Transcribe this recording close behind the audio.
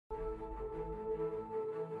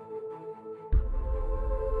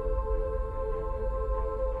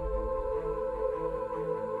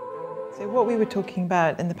So what we were talking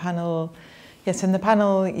about in the panel, yes, in the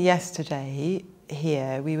panel yesterday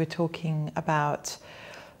here, we were talking about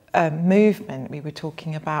movement. We were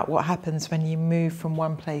talking about what happens when you move from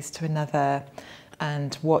one place to another,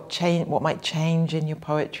 and what might change in your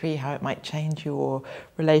poetry, how it might change your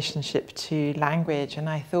relationship to language. And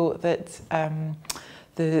I thought that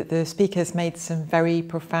the speakers made some very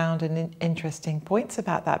profound and interesting points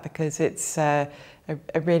about that, because it's a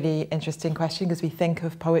really interesting question, because we think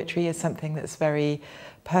of poetry as something that's very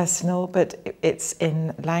personal, but it's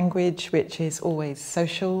in language which is always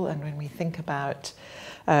social. And when we think about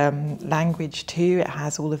language too, it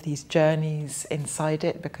has all of these journeys inside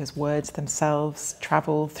it, because words themselves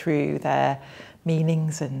travel through their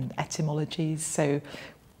meanings and etymologies. So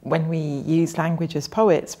when we use language as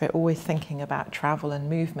poets, we're always thinking about travel and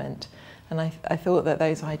movement. And I thought that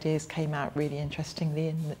those ideas came out really interestingly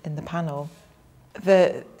in the panel.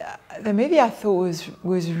 The movie I thought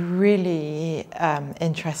was really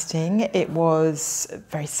interesting. It was a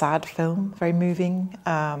very sad film, very moving.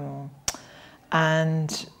 Yeah,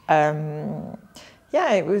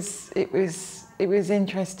 it was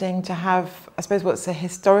interesting to have, I suppose, what's a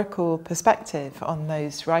historical perspective on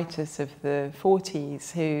those writers of the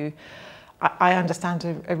 40s who I understand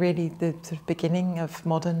are really the sort of beginning of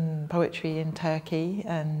modern poetry in Turkey,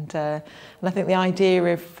 and I think the idea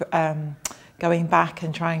of going back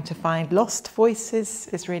and trying to find lost voices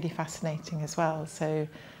is really fascinating as well. So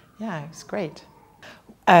yeah, it was great.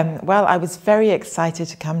 Well, I was very excited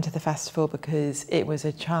to come to the festival because it was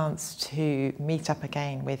a chance to meet up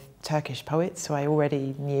again with Turkish poets who I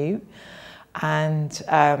already knew, and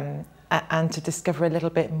to discover a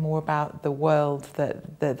little bit more about the world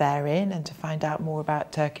that they're in, and to find out more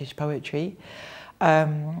about Turkish poetry.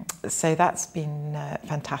 So that's been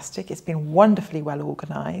fantastic. It's been wonderfully well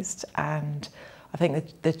organised, and I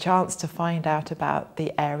think the chance to find out about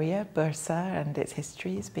the area, Bursa, and its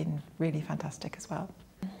history has been really fantastic as well.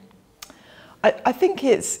 I think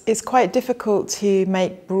it's quite difficult to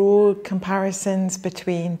make broad comparisons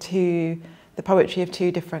between the poetry of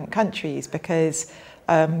two different countries, because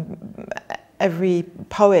every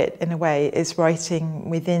poet, in a way, is writing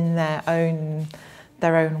within their own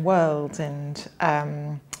world, and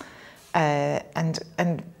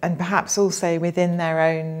perhaps also within their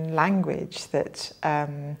own language. That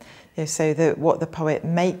so that what the poet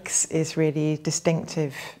makes is really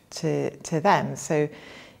distinctive to them. So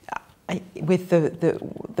with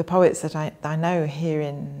the poets that I know here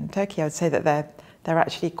in Turkey, I would say that they're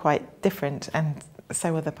actually quite different, and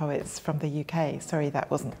so are the poets from the UK. Sorry,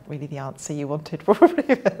 that wasn't really the answer you wanted,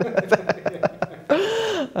 probably.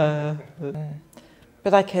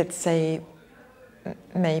 But I could say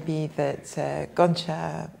maybe that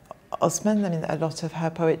Gonca Osman, I mean, a lot of her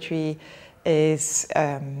poetry is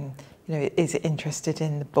is interested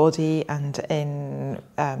in the body and in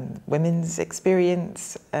women's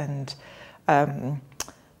experience, and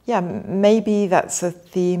yeah, maybe that's a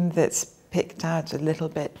theme that's picked out a little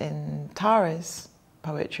bit in Tara's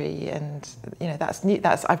poetry, and that's new.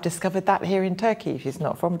 I've discovered that here in Turkey. She's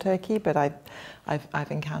not from Turkey, but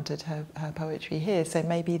I've encountered her poetry here. So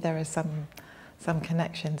maybe there are some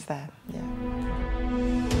connections there. Yeah.